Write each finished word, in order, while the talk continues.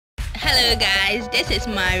Hello guys, this is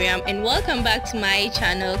Mariam and welcome back to my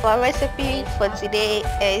channel. Our recipe for today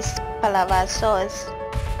is Palava Sauce.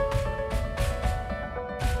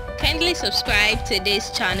 Kindly subscribe to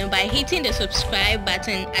this channel by hitting the subscribe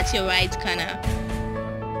button at your right corner.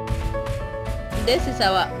 This is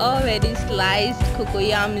our already sliced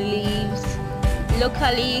cocoyam leaves,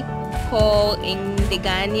 locally called in the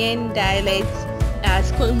Ghanaian dialect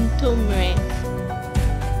as Kontomere.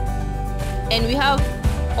 And we have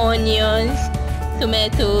onions,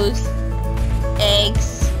 tomatoes,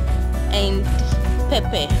 eggs and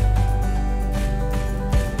pepper.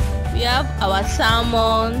 We have our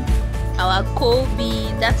salmon, our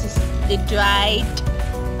kobe, that is the dried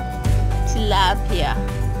tilapia.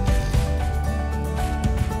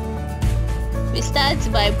 We start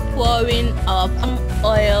by pouring our palm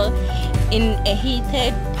oil in a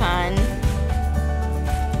heated pan.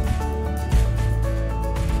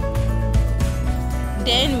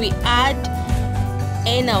 Then we add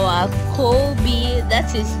in our kobe,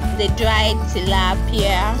 that is the dried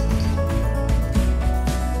tilapia.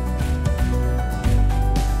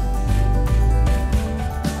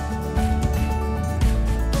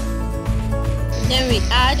 Then we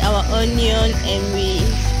add our onion and we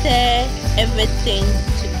stir everything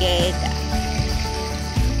together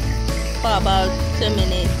for about 2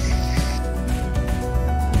 minutes.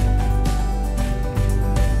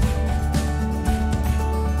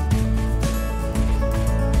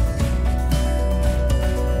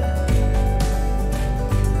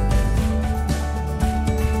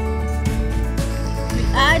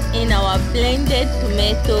 We add in our blended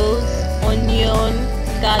tomatoes, onion,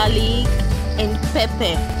 garlic and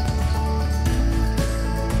pepper.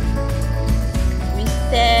 We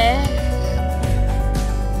stir.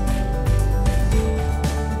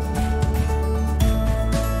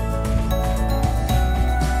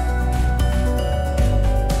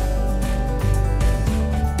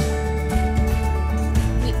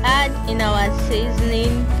 We add in our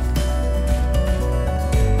seasoning.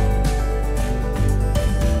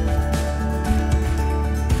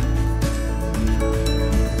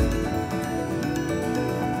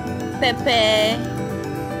 Pepper,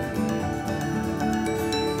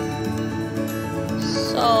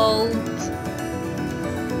 salt,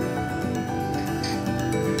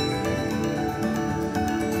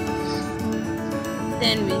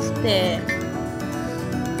 then we stir.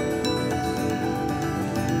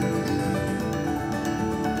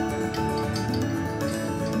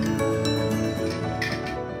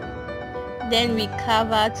 Then we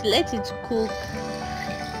cover to let it cook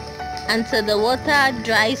until the water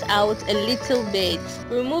dries out a little bit.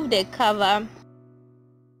 Remove the cover.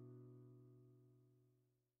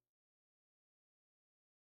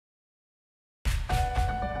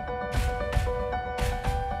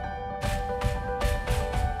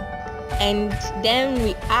 And then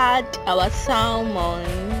we add our salmon.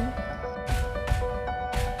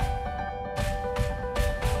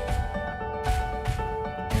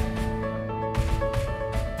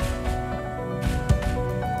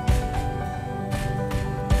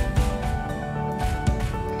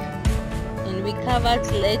 We cover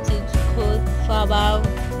to let it cook for about,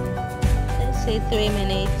 let's say, 3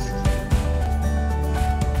 minutes.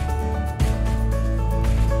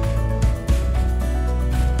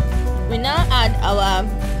 We now add our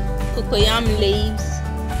cocoyam leaves.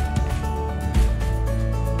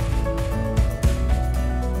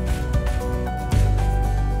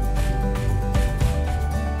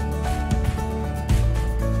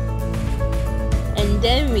 And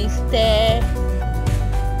then we stir.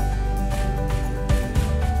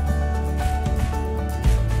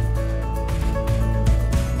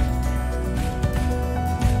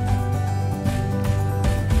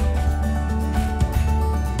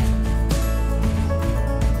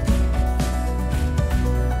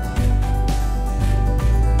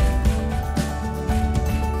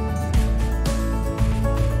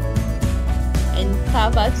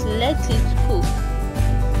 Cover to let it cook.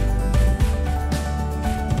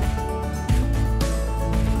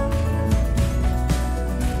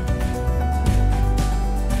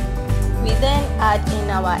 We then add in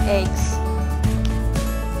our eggs.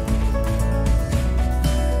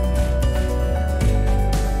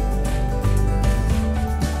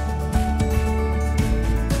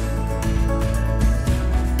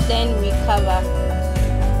 Then we cover.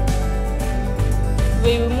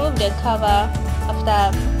 We remove the cover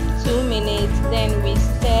after 2 minutes, then we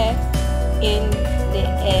stir in the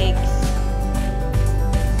eggs.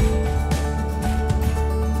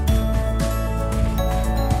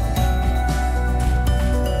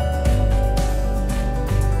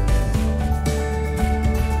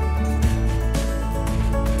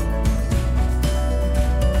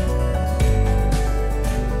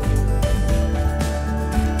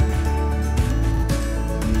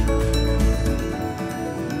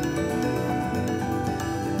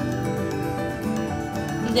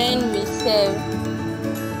 Then we serve.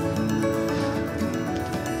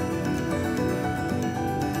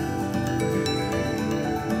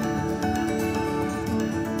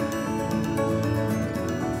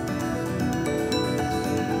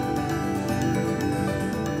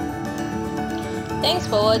 Thanks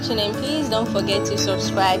for watching, and please don't forget to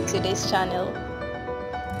subscribe to this channel.